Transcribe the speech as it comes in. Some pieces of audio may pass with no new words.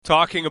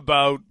talking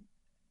about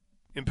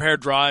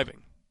impaired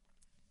driving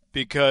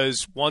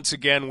because, once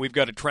again, we've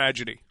got a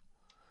tragedy.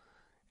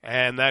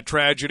 And that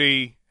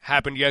tragedy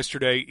happened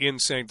yesterday in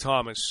St.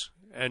 Thomas.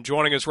 And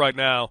joining us right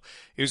now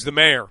is the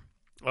mayor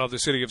of the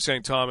city of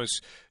St.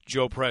 Thomas,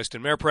 Joe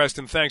Preston. Mayor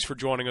Preston, thanks for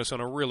joining us on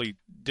a really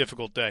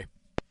difficult day.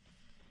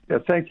 Yeah,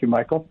 thank you,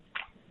 Michael.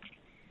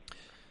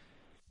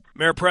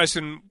 Mayor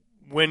Preston,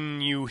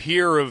 when you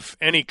hear of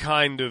any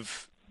kind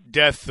of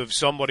death of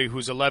somebody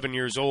who's 11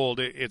 years old,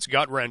 it's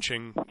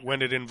gut-wrenching.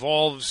 When it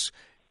involves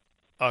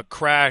a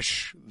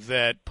crash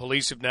that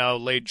police have now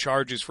laid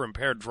charges for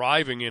impaired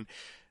driving in,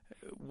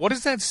 what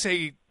does that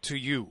say to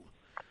you?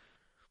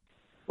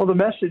 Well, the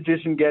message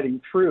isn't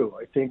getting through.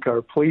 I think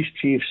our police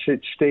chief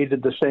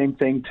stated the same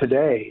thing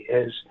today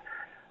as,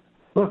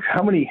 look,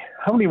 how many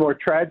more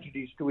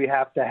tragedies do we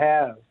have to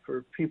have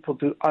for people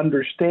to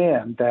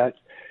understand that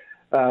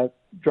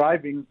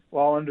driving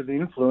while under the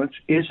influence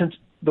isn't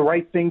the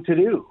right thing to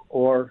do,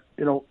 or,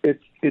 it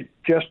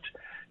just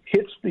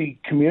hits the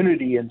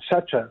community in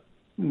such a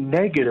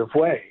negative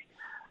way.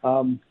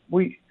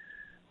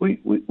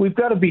 We've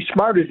got to be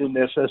smarter than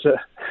this as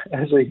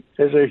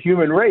a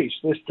human race.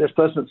 This just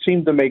doesn't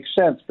seem to make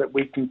sense that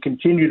we can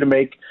continue to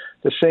make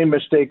the same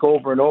mistake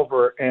over and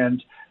over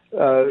and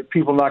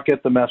people not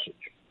get the message.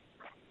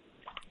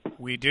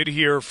 We did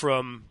hear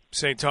from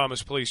St.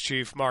 Thomas Police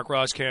Chief Mark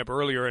Roskamp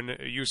earlier, and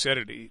you said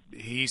it.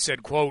 He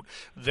said, quote,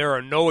 "There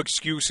are no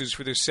excuses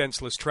for this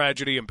senseless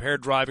tragedy.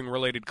 Impaired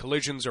driving-related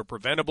collisions are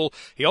preventable."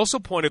 He also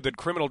pointed that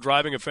criminal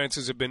driving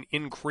offenses have been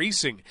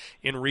increasing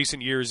in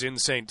recent years in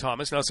St.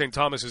 Thomas. Now, St.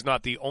 Thomas is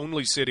not the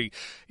only city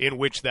in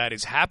which that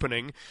is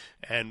happening,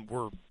 and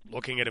we're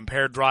looking at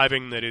impaired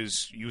driving that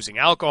is using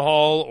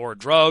alcohol or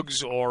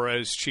drugs or,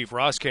 as Chief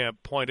Roskamp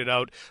pointed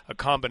out, a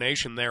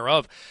combination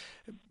thereof.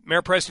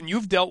 Mayor Preston,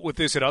 you've dealt with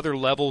this at other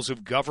levels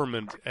of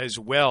government as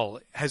well.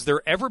 Has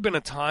there ever been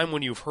a time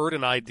when you've heard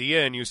an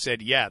idea and you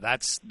said, yeah,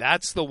 that's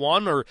the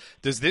one, or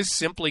does this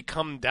simply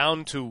come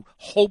down to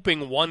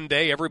hoping one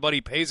day everybody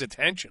pays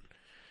attention?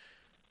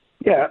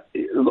 Yeah,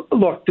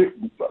 look,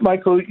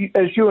 Michael,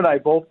 as you and I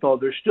both know,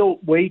 there's still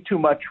way too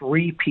much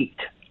repeat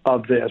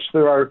of this.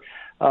 There are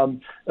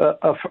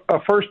a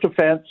first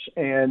offense,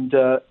 and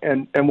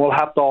we'll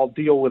have to all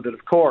deal with it,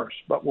 of course.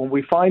 But when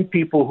we find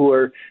people who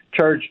are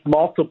charged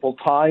multiple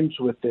times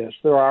with this,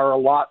 there are a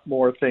lot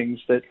more things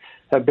that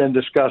have been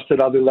discussed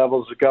at other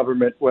levels of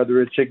government, whether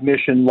it's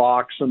ignition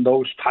locks and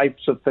those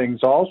types of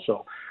things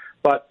also.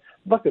 But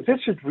look, if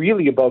this is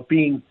really about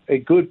being a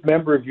good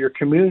member of your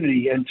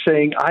community and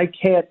saying, I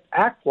can't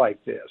act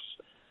like this,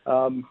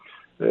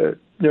 the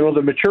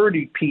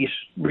maturity piece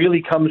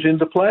really comes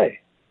into play.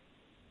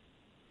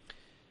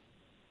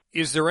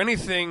 Is there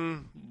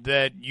anything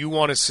that you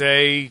want to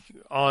say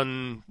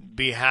on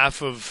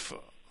behalf of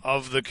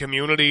the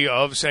community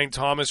of St.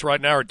 Thomas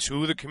right now, or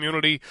to the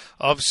community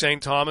of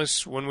St.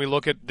 Thomas when we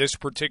look at this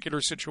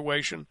particular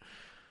situation?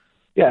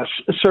 Yes,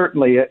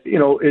 certainly.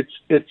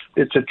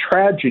 It's a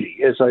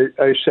tragedy, as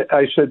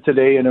I said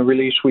today in a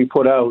release we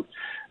put out.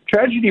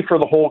 Tragedy for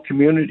the whole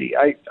community.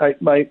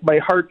 My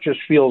heart just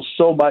feels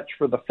so much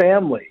for the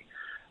family.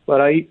 But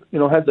I,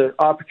 had the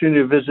opportunity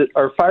to visit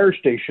our fire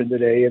station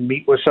today and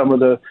meet with some of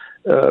the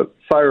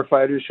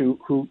firefighters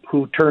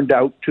who turned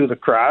out to the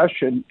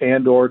crash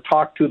and or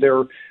talked to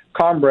their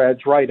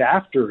comrades right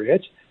after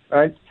it.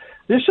 Right,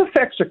 this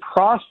affects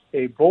across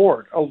a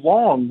board a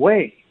long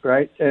way.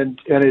 Right, and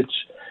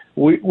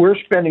we're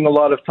spending a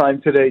lot of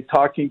time today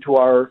talking to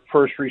our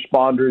first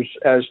responders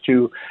as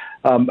to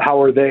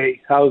how are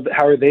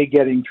they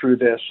getting through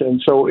this,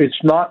 and so it's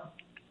not.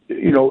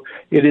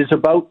 It is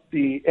about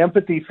the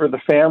empathy for the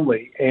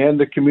family and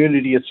the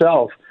community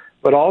itself,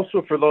 but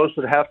also for those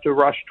that have to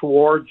rush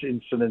towards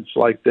incidents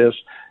like this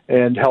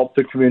and help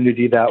the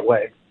community that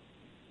way.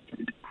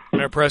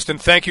 Mayor Preston,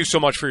 thank you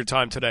so much for your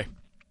time today.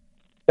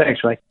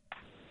 Thanks, Mike.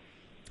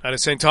 That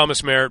is St.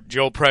 Thomas Mayor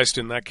Joe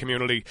Preston. That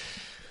community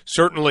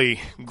certainly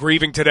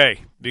grieving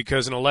today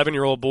because an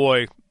 11-year-old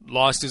boy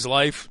lost his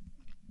life,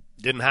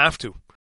 didn't have to.